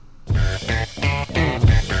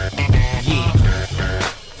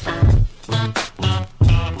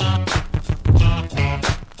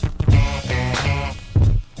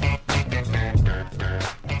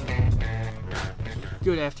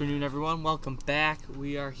afternoon, everyone. Welcome back.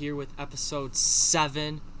 We are here with episode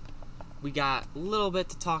 7. We got a little bit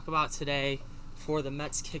to talk about today before the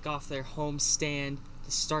Mets kick off their homestand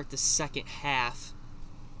to start the second half.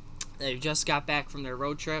 They just got back from their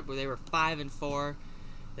road trip where they were 5-4.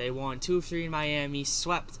 They won 2 of 3 in Miami,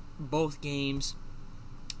 swept both games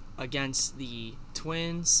against the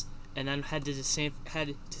Twins, and then head to San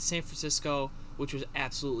Francisco, which was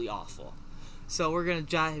absolutely awful. So we're going to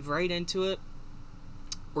dive right into it.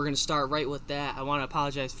 We're going to start right with that. I want to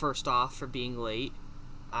apologize first off for being late,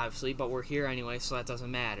 obviously, but we're here anyway, so that doesn't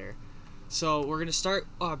matter. So we're going to start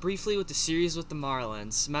briefly with the series with the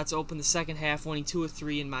Marlins. Mets opened the second half winning 2 of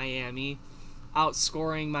 3 in Miami,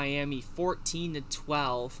 outscoring Miami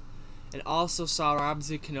 14-12, and also saw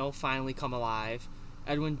Robinson Cano finally come alive.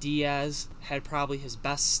 Edwin Diaz had probably his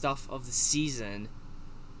best stuff of the season,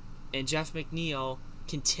 and Jeff McNeil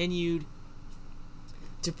continued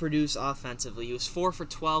to produce offensively. He was 4 for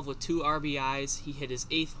 12 with 2 RBIs. He hit his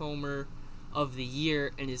 8th homer of the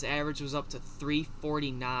year, and his average was up to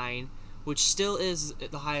 349, which still is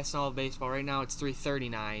the highest in all of baseball. Right now it's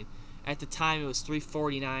 339. At the time it was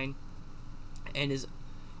 349, and his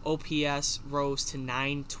OPS rose to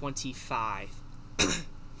 925.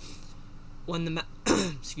 When the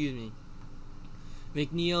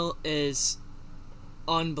McNeil is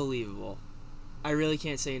unbelievable. I really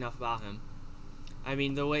can't say enough about him. I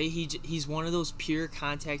mean, the way he's one of those pure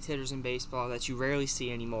contact hitters in baseball that you rarely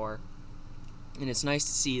see anymore. And it's nice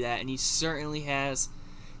to see that. And he certainly has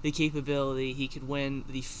the capability. He could win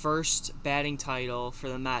the first batting title for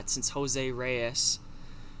the Mets since Jose Reyes.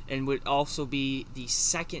 And would also be the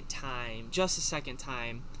second time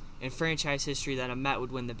in franchise history that a Met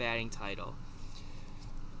would win the batting title.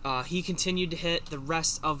 He continued to hit the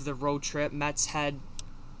rest of the road trip. Mets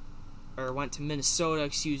went to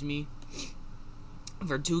Minnesota,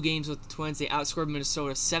 for 2 games with the Twins. They outscored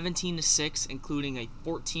Minnesota 17-6, including a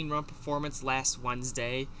 14-run performance last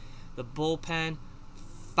Wednesday. The bullpen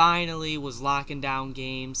finally was locking down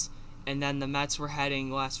games, and then the Mets were heading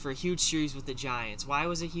west for a huge series with the Giants. Why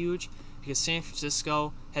was it huge? Because San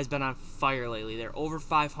Francisco has been on fire lately. They're over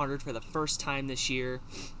 500 for the first time this year.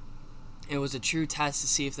 It was a true test to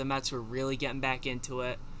see if the Mets were really getting back into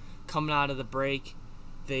it. Coming out of the break,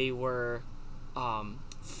 they were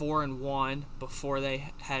 4-1 before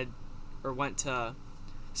they went to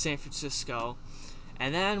San Francisco,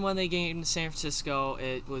 and then when they came to San Francisco,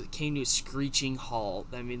 it came to a screeching halt.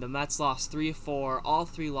 I mean, the Mets lost 3 of 4. All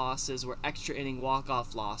 3 losses were extra inning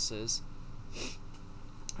walk-off losses.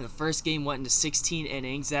 The first game went into 16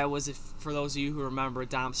 innings. That was, for those of you who remember,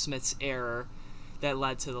 Dom Smith's error that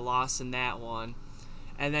led to the loss in that one.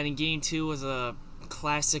 And then in game 2 was a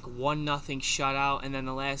classic 1-0 shutout, and then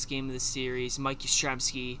the last game of the series, Mike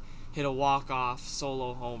Yastrzemski hit a walk-off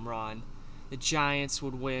solo home run. The Giants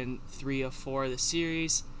would win 3 of 4 of the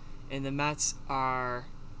series, and the Mets are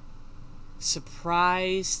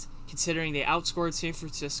surprised considering they outscored San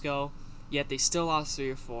Francisco, yet they still lost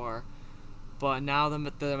 3 of 4. But now the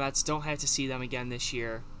Mets don't have to see them again this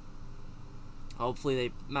year. Hopefully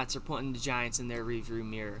the Mets are putting the Giants in their rearview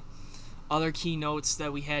mirror. Other key notes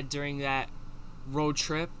that we had during that road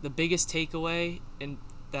trip, the biggest takeaway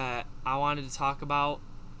that I wanted to talk about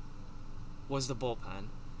was the bullpen.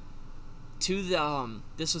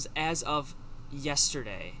 This was as of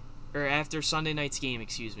yesterday, or after Sunday night's game,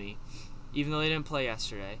 even though they didn't play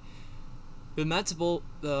yesterday. The Mets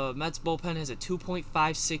bullpen has a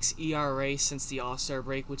 2.56 ERA since the All-Star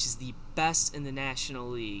break, which is the best in the National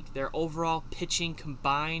League. Their overall pitching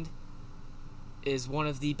combined is one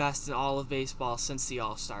of the best in all of baseball since the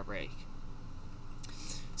All-Star break.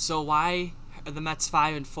 So why are the Mets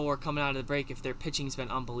 5-4 coming out of the break if their pitching's been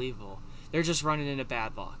unbelievable? They're just running into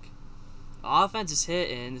bad luck. The offense is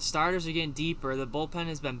hitting, the starters are getting deeper, the bullpen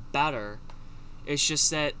has been better. It's just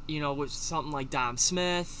that, with something like Dom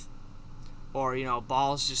Smith, or,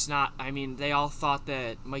 balls just not... I mean, they all thought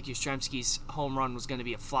that Mike Yastrzemski's home run was going to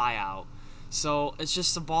be a flyout. So it's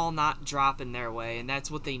just the ball not dropping their way, and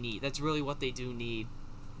that's what they need. That's really what they do need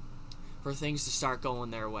for things to start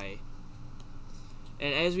going their way.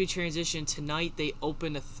 And as we transition, tonight they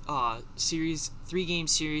open a 3-game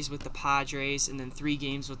series with the Padres and then 3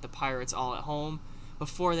 games with the Pirates all at home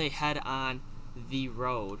before they head on the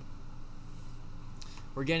road.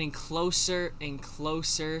 We're getting closer and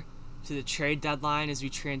closer to the trade deadline as we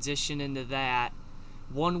transition into that.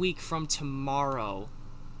 1 week from tomorrow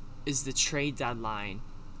is the trade deadline.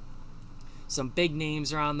 Some big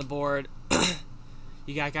names are on the board.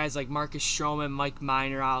 You got guys like Marcus Stroman, Mike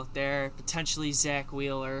Minor out there, potentially Zack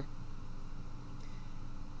Wheeler.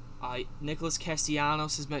 Nicholas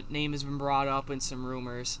Castellanos' name has been brought up in some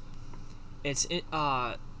rumors.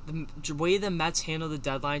 The way the Mets handle the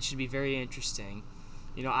deadline should be very interesting.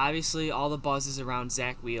 Obviously all the buzz is around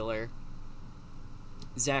Zack Wheeler.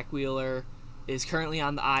 Zack Wheeler is currently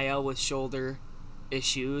on the IL with shoulder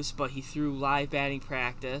issues, but he threw live batting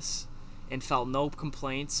practice and felt no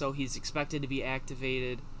complaints, so he's expected to be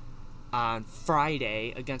activated on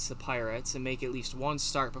Friday against the Pirates and make at least one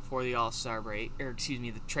start before the All-Star break,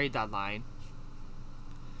 the trade deadline.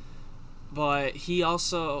 But he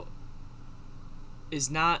also is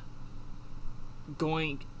not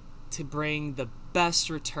going to bring the best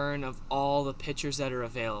return of all the pitchers that are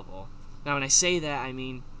available. Now, when I say that, I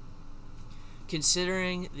mean,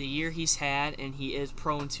 considering the year he's had and he is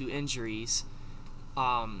prone to injuries,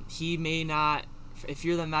 he may not, if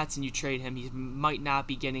you're the Mets and you trade him, he might not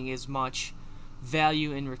be getting as much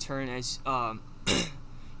value in return as,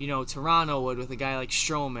 Toronto would with a guy like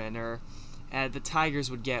Stroman, or the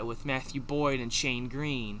Tigers would get with Matthew Boyd and Shane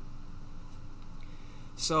Green.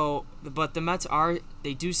 But the Mets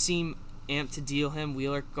they do seem amped to deal him,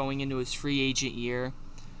 Wheeler, going into his free agent year.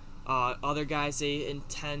 Other guys it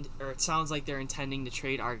sounds like they're intending to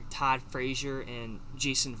trade are Todd Frazier and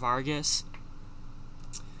Jason Vargas.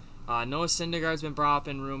 Noah Syndergaard's been brought up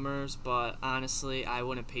in rumors, but honestly, I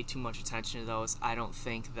wouldn't pay too much attention to those. I don't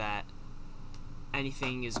think that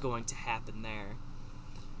anything is going to happen there.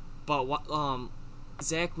 But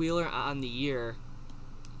Zack Wheeler on the year,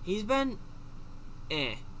 he's been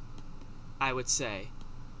I would say.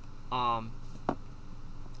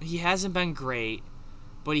 He hasn't been great,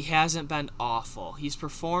 but he hasn't been awful. He's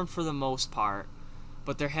performed for the most part,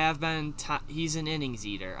 but there have been he's an innings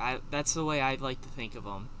eater. That's the way I'd like to think of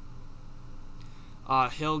him.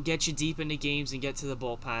 He'll get you deep into games and get to the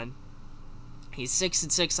bullpen. He's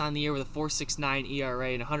 6-6 on the year with a 4.69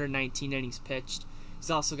 ERA and 119 innings pitched. He's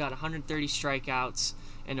also got 130 strikeouts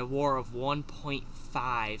and a WAR of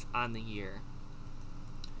 1.5 on the year.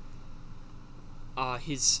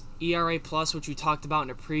 His ERA plus, which we talked about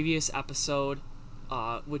in a previous episode,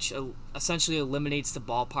 which essentially eliminates the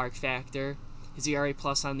ballpark factor. His ERA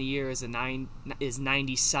plus on the year is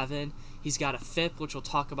 97. He's got a FIP, which we'll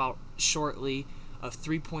talk about shortly, of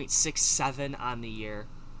 3.67 on the year.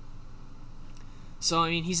 So,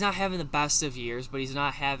 I mean, he's not having the best of years, but he's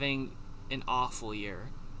not having an awful year.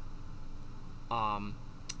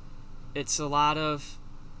 It's a lot of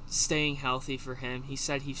staying healthy for him. He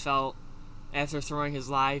said he felt, after throwing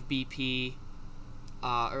his live BP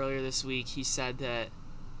earlier this week, he said that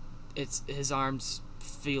his arms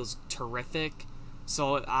feels terrific.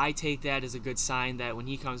 So I take that as a good sign that when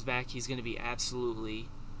he comes back, he's going to be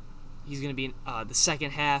the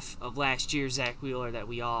second half of last year's Zack Wheeler that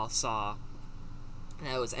we all saw.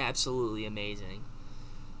 That was absolutely amazing.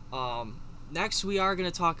 Next, we are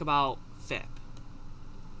going to talk about FIP.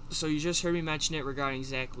 So you just heard me mention it regarding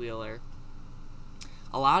Zack Wheeler.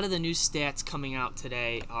 A lot of the new stats coming out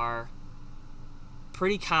today are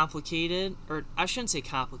pretty complicated, or I shouldn't say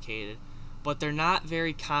complicated, but they're not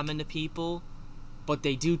very common to people, but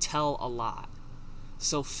they do tell a lot.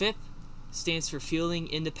 So FIP stands for Fielding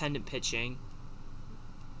Independent Pitching.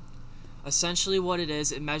 Essentially what it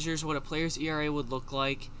is, it measures what a player's ERA would look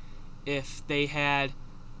like if they had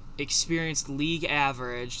experienced league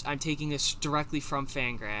average. I'm taking this directly from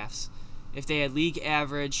Fangraphs. If they had league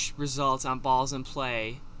average results on balls in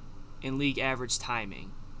play and league average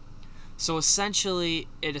timing. So essentially,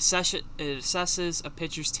 it assesses a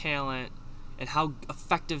pitcher's talent and how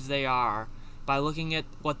effective they are by looking at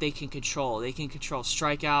what they can control. They can control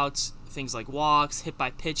strikeouts, things like walks, hit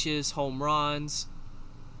by pitches, home runs.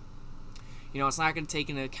 It's not going to take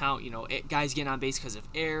into account, guys getting on base because of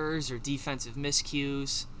errors or defensive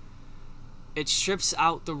miscues. It strips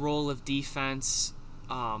out the role of defense,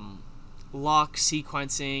 luck,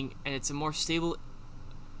 sequencing, and it's a more stable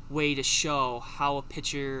way to show how a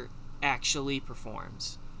pitcher actually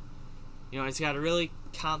performs. It's got a really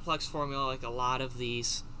complex formula like a lot of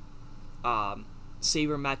these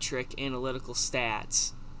sabermetric analytical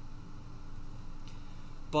stats.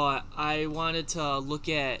 But I wanted to look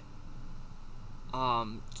at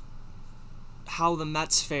how the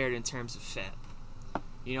Mets fared in terms of FIP.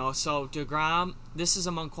 So DeGrom, this is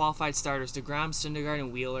among qualified starters. DeGrom, Syndergaard,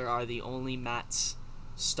 and Wheeler are the only Mets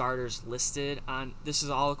starters listed on. This is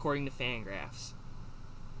all according to Fangraphs.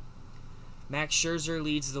 Max Scherzer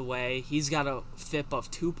leads the way. He's got a FIP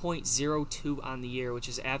of 2.02 on the year, which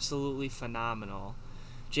is absolutely phenomenal.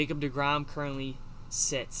 Jacob DeGrom currently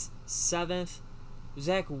sits 7th.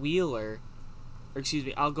 Zack Wheeler,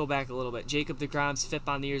 I'll go back a little bit. Jacob DeGrom's FIP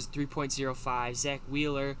on the year is 3.05. Zack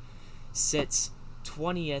Wheeler sits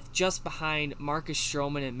 20th, just behind Marcus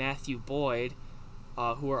Stroman and Matthew Boyd.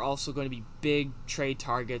 who are also going to be big trade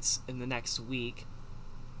targets in the next week,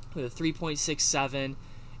 with a 3.67,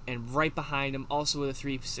 and right behind him, also with a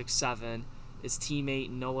 3.67, is teammate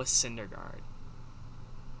Noah Syndergaard.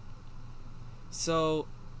 So,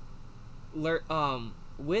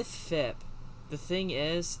 with FIP, the thing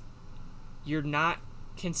is, you're not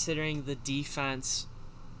considering the defense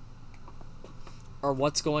or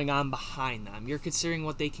what's going on behind them. You're considering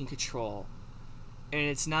what they can control. And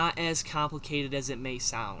it's not as complicated as it may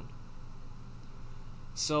sound.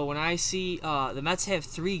 So when I see the Mets have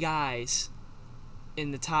 3 guys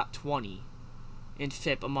in the top 20 in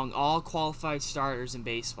FIP among all qualified starters in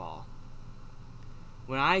baseball.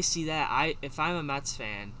 When I see that, if I'm a Mets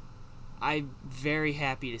fan, I'm very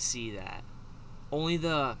happy to see that.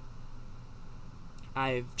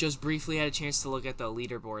 I've just briefly had a chance to look at the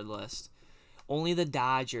leaderboard list. Only the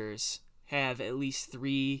Dodgers have at least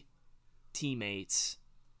 3 teammates.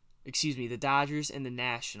 The Dodgers and the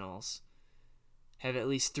Nationals have at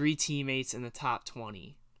least 3 teammates in the top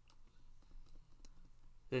 20.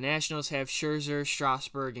 The Nationals have Scherzer,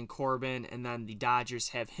 Strasburg, and Corbin, and then the Dodgers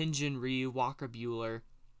have Hyun-Jin Ryu, Walker Buehler,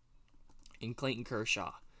 and Clayton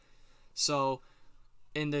Kershaw. So,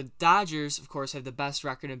 and the Dodgers, of course, have the best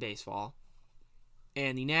record in baseball,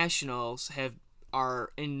 and the Nationals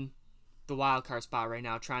are in the wild card spot right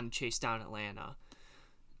now, trying to chase down Atlanta.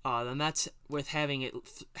 The Mets, with having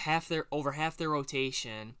over half their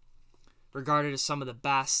rotation regarded as some of the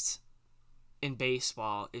best in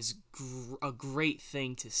baseball, is a great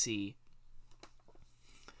thing to see.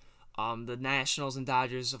 The Nationals and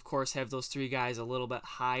Dodgers, of course, have those 3 guys a little bit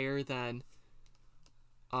higher than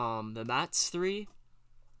the Mets 3.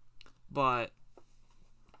 But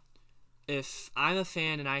if I'm a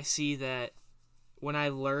fan and I see that when I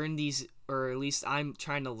learn these, or at least I'm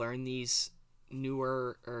trying to learn these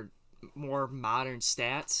newer or more modern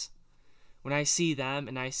stats, when I see them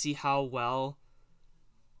and I see how well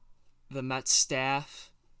the Mets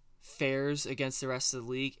staff fares against the rest of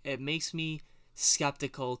the league, it makes me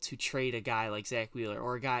skeptical to trade a guy like Zack Wheeler,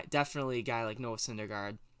 or definitely a guy like Noah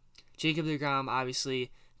Syndergaard. Jacob deGrom,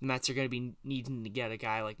 obviously, the Mets are going to be needing to get a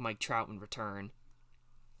guy like Mike Trout in return.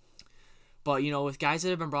 But, with guys that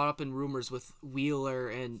have been brought up in rumors with Wheeler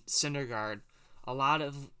and Syndergaard, a lot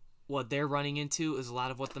of what they're running into is a lot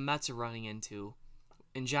of what the Mets are running into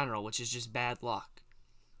in general, which is just bad luck.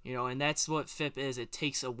 And that's what FIP is. It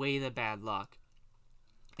takes away the bad luck.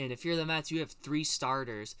 And if you're the Mets, you have 3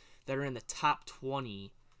 starters that are in the top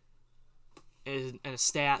 20, and a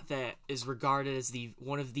stat that is regarded as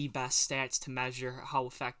one of the best stats to measure how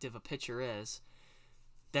effective a pitcher is.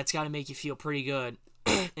 That's got to make you feel pretty good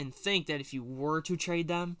and think that if you were to trade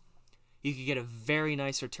them, you could get a very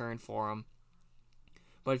nice return for them.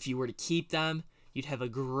 But if you were to keep them, you'd have a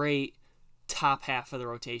great top half of the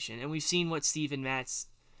rotation. And we've seen what Steven Matz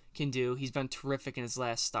can do. He's been terrific in his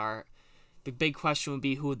last start. The big question would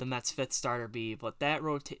be who would the Mets' 5th starter be, but that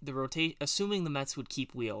assuming the Mets would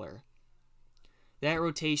keep Wheeler, that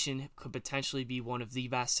rotation could potentially be one of the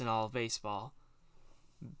best in all of baseball.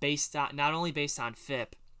 Not only based on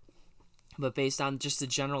FIP, but based on just the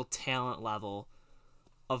general talent level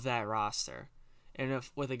of that roster. And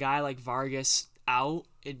if with a guy like Vargas out,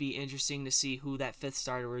 it'd be interesting to see who that 5th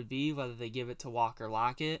starter would be, whether they give it to Walker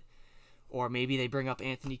Lockett, or maybe they bring up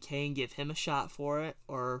Anthony Kane, give him a shot for it,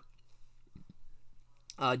 or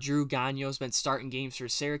Drew Gagno's been starting games for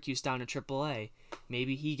Syracuse down in AAA.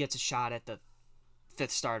 Maybe he gets a shot at the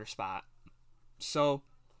 5th starter spot. So,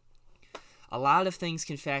 a lot of things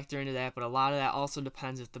can factor into that, but a lot of that also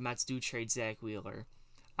depends if the Mets do trade Zack Wheeler.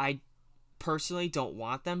 I personally don't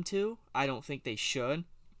want them to. I don't think they should.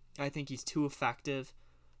 I think he's too effective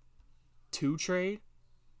to trade.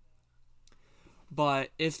 But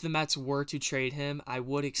if the Mets were to trade him, I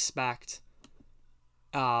would expect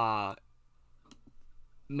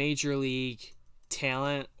major league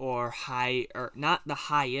talent or not the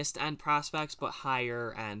highest end prospects, but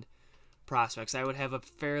higher end prospects. I would have a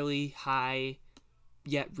fairly high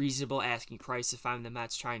yet reasonable asking price if I'm the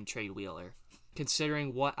Mets trying to trade Wheeler,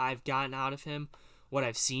 considering what I've gotten out of him, what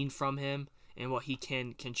I've seen from him, and what he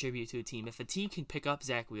can contribute to a team. If a team can pick up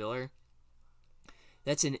Zack Wheeler,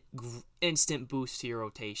 that's an instant boost to your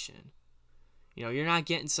rotation. You're not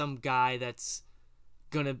getting some guy that's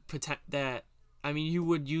gonna you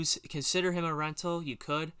would consider him a rental. You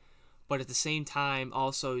could, but at the same time,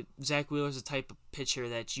 also Zack Wheeler's the type of pitcher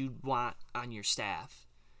that you'd want on your staff.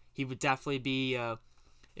 He would definitely be,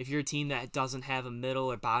 if you're a team that doesn't have a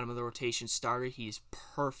middle or bottom of the rotation starter, he's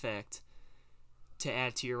perfect to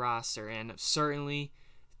add to your roster. And certainly,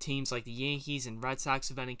 teams like the Yankees and Red Sox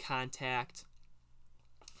have been in contact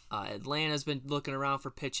Atlanta's been looking around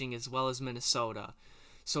for pitching as well as Minnesota.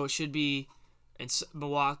 So it should be, and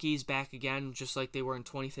Milwaukee's back again, just like they were in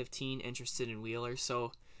 2015, interested in Wheeler. So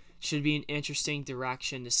it should be an interesting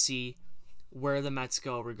direction to see where the Mets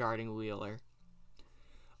go regarding Wheeler.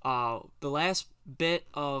 The last bit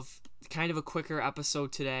of kind of a quicker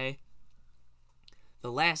episode today,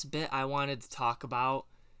 the last bit I wanted to talk about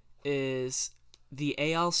is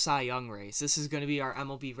the AL Cy Young race. This is going to be our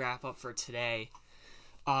MLB wrap-up for today.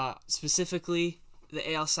 Specifically,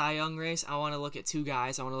 the AL Cy Young race, I want to look at two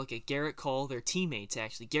guys. I want to look at Garrett Cole, their teammates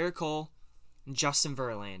actually, Garrett Cole and Justin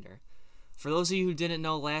Verlander. For those of you who didn't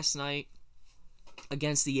know, last night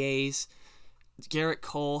against the A's, Garrett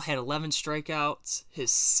Cole had 11 strikeouts. His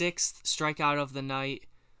 6th strikeout of the night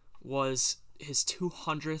was his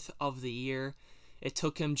 200th of the year. It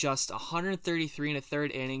took him just 133 and a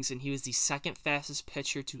third innings, and he was the second fastest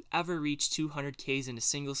pitcher to ever reach 200 Ks in a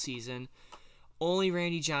single season. Only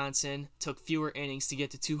Randy Johnson took fewer innings to get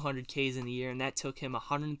to 200 Ks in the year, and that took him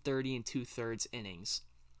 130 and 2/3 innings.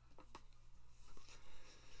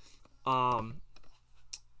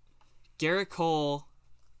 Garrett Cole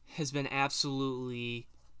has been absolutely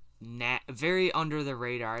very under the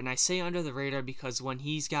radar. And I say under the radar because when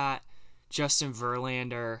he's got Justin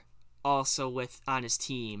Verlander also on his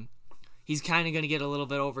team, he's kind of going to get a little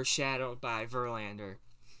bit overshadowed by Verlander.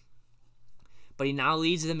 But he now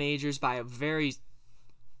leads the majors by a very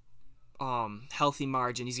healthy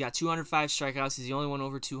margin. He's got 205 strikeouts. He's the only one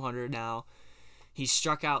over 200 now. He's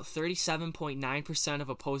struck out 37.9% of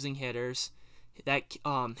opposing hitters. That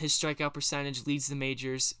his strikeout percentage leads the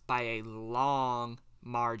majors by a long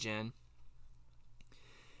margin.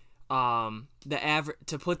 To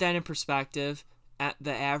put that in perspective, at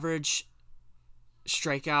the average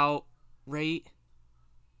strikeout rate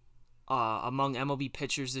among MLB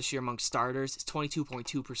pitchers this year among starters is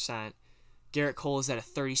 22.2%. Garrett Cole is at a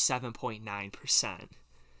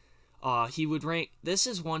 37.9%. He would rank. This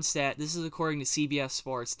is one stat. This is according to CBS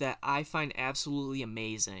Sports that I find absolutely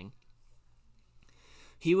amazing.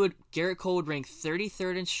 Garrett Cole would rank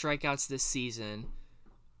 33rd in strikeouts this season,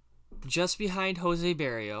 just behind Jose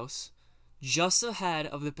Barrios, just ahead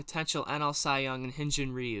of the potential NL Cy Young and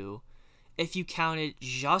Hyun-Jin Ryu, if you counted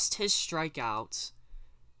just his strikeouts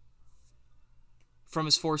from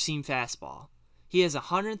his four-seam fastball. He has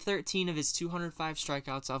 113 of his 205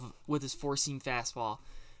 strikeouts with his four-seam fastball.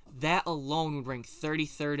 That alone would rank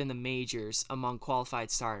 33rd in the majors among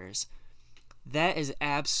qualified starters. That is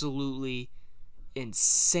absolutely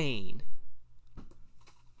insane.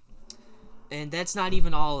 And that's not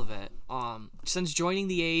even all of it. Since joining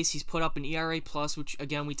the A's, he's put up an ERA plus, which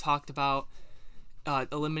again we talked about,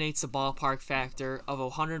 eliminates the ballpark factor of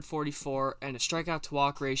 144 and a strikeout to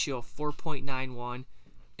walk ratio of 4.91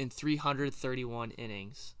 in 331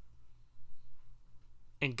 innings.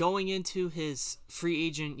 And going into his free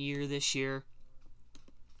agent year this year,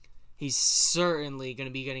 he's certainly going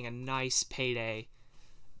to be getting a nice payday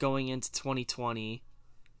going into 2020.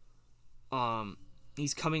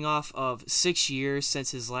 He's coming off of 6 years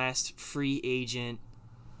since his last free agent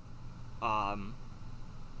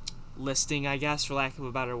listing, I guess, for lack of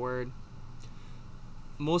a better word.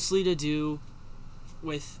 Mostly to do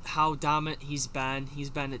with how dominant he's been. He's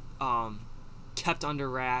been kept under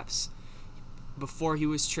wraps before he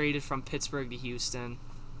was traded from Pittsburgh to Houston.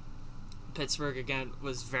 Pittsburgh, again,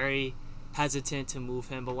 was very hesitant to move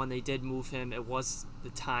him, but when they did move him, it was the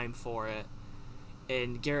time for it.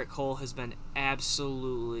 And Garrett Cole has been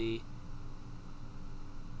absolutely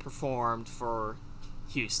performed for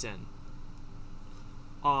Houston.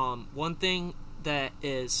 One thing that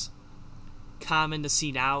is common to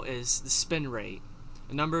see now is the spin rate.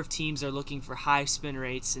 A number of teams are looking for high spin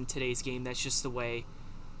rates in today's game. That's just the way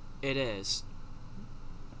it is.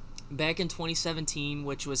 Back in 2017,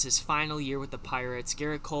 which was his final year with the Pirates,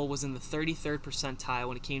 Garrett Cole was in the 33rd percentile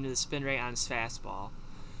when it came to the spin rate on his fastball.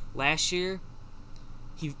 Last year,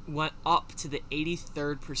 he went up to the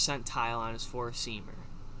 83rd percentile on his four-seamer,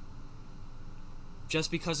 just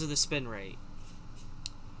because of the spin rate.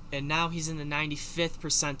 And now he's in the 95th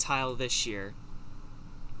percentile this year.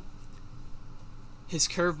 His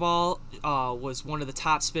curveball was one of the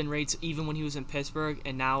top spin rates even when he was in Pittsburgh,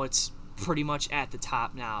 and now it's pretty much at the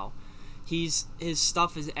top now. His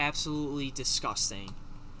stuff is absolutely disgusting.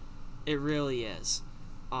 It really is.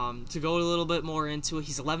 To go a little bit more into it,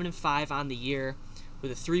 he's 11-5 on the year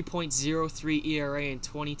with a 3.03 ERA in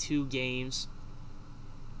 22 games.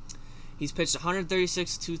 He's pitched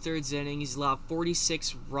 136 2/3 innings. He's allowed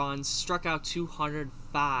 46 runs, struck out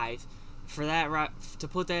 205. For that, to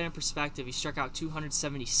put that in perspective, he struck out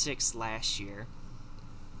 276 last year,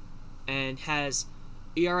 and has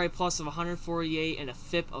ERA plus of 148 and a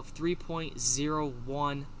FIP of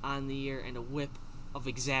 3.01 on the year and a WHIP of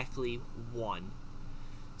exactly 1.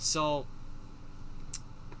 So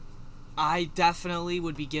I definitely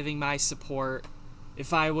would be giving my support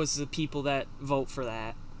if I was the people that vote for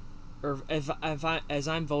that. Or as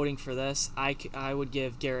I'm voting for this, I would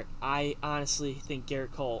give Garrett. I honestly think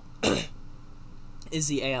Garrett Cole is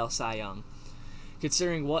the AL Cy Young,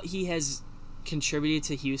 considering what he has contributed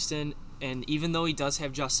to Houston, and even though he does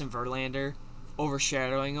have Justin Verlander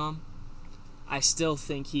overshadowing him, I still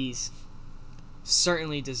think he's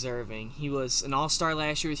certainly deserving. He was an All-Star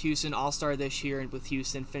last year with Houston, All-Star this year with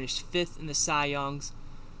Houston, finished 5th in the Cy Youngs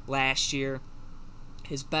last year.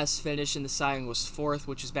 His best finish in the Cy Young was 4th,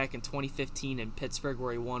 which was back in 2015 in Pittsburgh,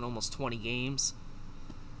 where he won almost 20 games.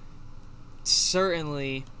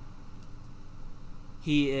 Certainly,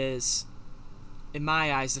 he is, in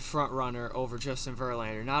my eyes, the front runner over Justin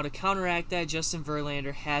Verlander. Now, to counteract that, Justin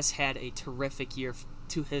Verlander has had a terrific year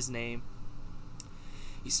to his name.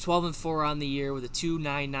 He's 12-4 on the year with a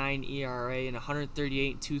 2.99 ERA and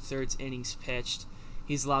 138 2/3 innings pitched.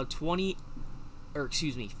 He's allowed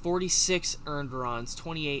 46 earned runs,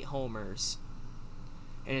 28 homers,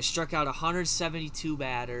 and has struck out 172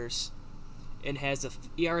 batters, and has a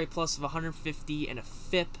ERA plus of 150 and a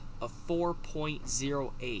FIP of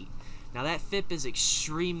 4.08. Now that FIP is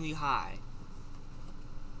extremely high.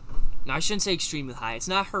 Now I shouldn't say extremely high. It's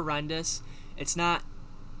not horrendous. It's not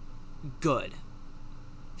good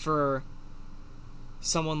for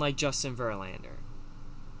someone like Justin Verlander.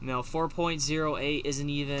 No, 4.08 isn't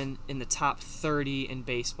even in the top 30 in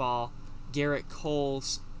baseball. Garrett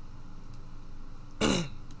Cole's Garrett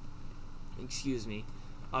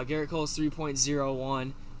Cole's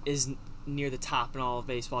 3.01 is near the top in all of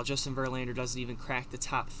baseball. Justin Verlander doesn't even crack the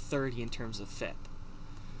top 30 in terms of FIP.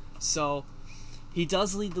 So, he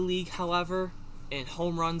does lead the league, however, in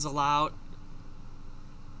home runs allowed,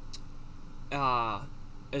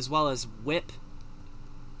 as well as WHIP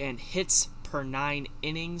and hits per 9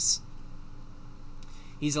 innings.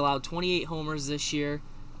 He's allowed 28 homers this year,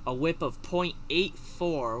 a WHIP of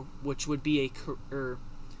 .84, which would be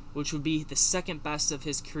the second best of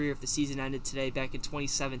his career if the season ended today. Back in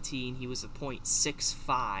 2017, he was a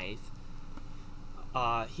 .65.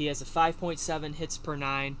 He has a 5.7 hits per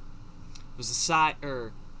 9.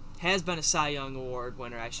 Has been a Cy Young Award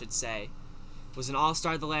winner, I should say. Was an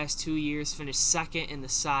All-Star the last 2 years. Finished second in the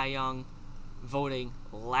Cy Young voting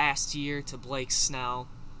last year to Blake Snell.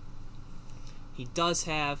 He does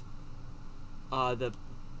have the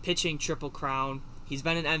pitching triple crown. He's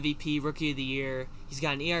been an MVP, Rookie of the Year. He's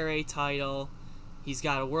got an ERA title. He's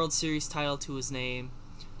got a World Series title to his name.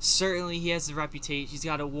 Certainly, he has the reputation. He's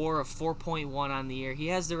got a WAR of 4.1 on the year. He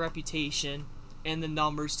has the reputation and the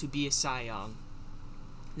numbers to be a Cy Young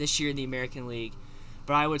this year in the American League.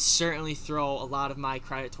 But I would certainly throw a lot of my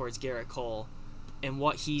credit towards Garrett Cole and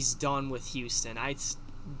what he's done with Houston.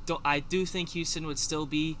 I do think Houston would still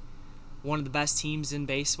be one of the best teams in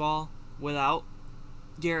baseball without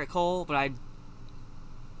Garrett Cole, but I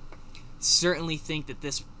certainly think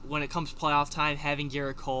that when it comes to playoff time, having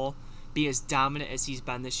Garrett Cole be as dominant as he's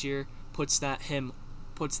been this year puts them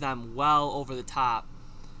well over the top,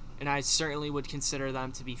 and I certainly would consider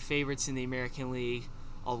them to be favorites in the American League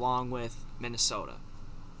along with Minnesota.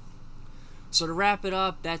 So to wrap it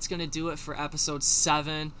up, that's going to do it for episode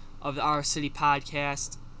 7 of the Our City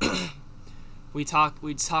podcast. We talked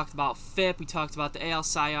about FIP, we talked about the AL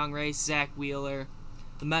Cy Young race, Zack Wheeler,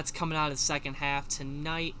 the Mets coming out of the second half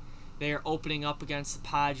tonight. They are opening up against the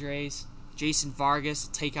Padres. Jason Vargas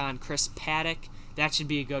will take on Chris Paddock. That should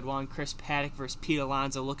be a good one. Chris Paddock versus Pete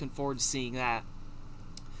Alonso. Looking forward to seeing that.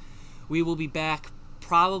 We will be back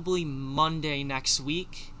probably Monday next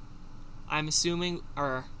week. I'm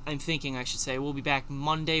thinking I should say. We'll be back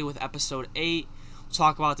Monday with episode 8. We'll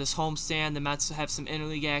talk about this homestand. The Mets will have some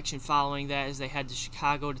interleague action following that as they head to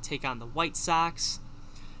Chicago to take on the White Sox.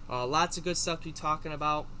 Lots of good stuff to be talking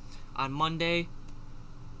about on Monday.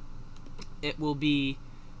 It will be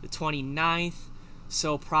the 29th,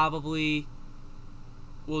 so probably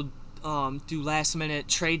we'll do last-minute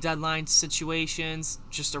trade deadline situations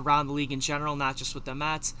just around the league in general, not just with the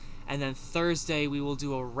Mets. And then Thursday, we will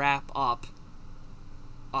do a wrap-up.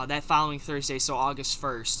 That following Thursday, so August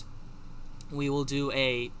 1st, we will do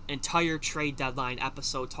a entire trade deadline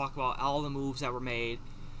episode, talk about all the moves that were made,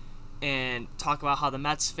 and talk about how the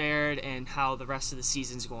Mets fared and how the rest of the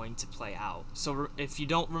season is going to play out. So if you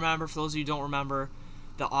don't remember, for those of you who don't remember,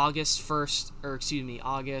 the August,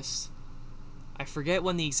 I forget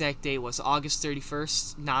when the exact date was, August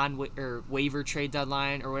 31st, waiver trade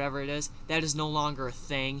deadline or whatever it is, that is no longer a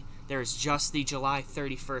thing. There is just the July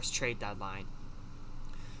 31st trade deadline.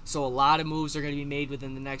 So a lot of moves are going to be made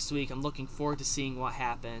within the next week. I'm looking forward to seeing what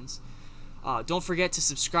happens. Don't forget to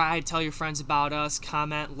subscribe, tell your friends about us,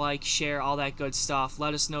 comment, like, share, all that good stuff.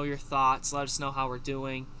 Let us know your thoughts. Let us know how we're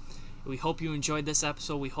doing. We hope you enjoyed this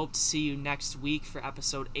episode. We hope to see you next week for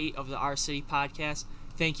episode 8 of the Our City podcast.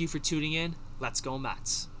 Thank you for tuning in. Let's go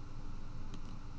Mets.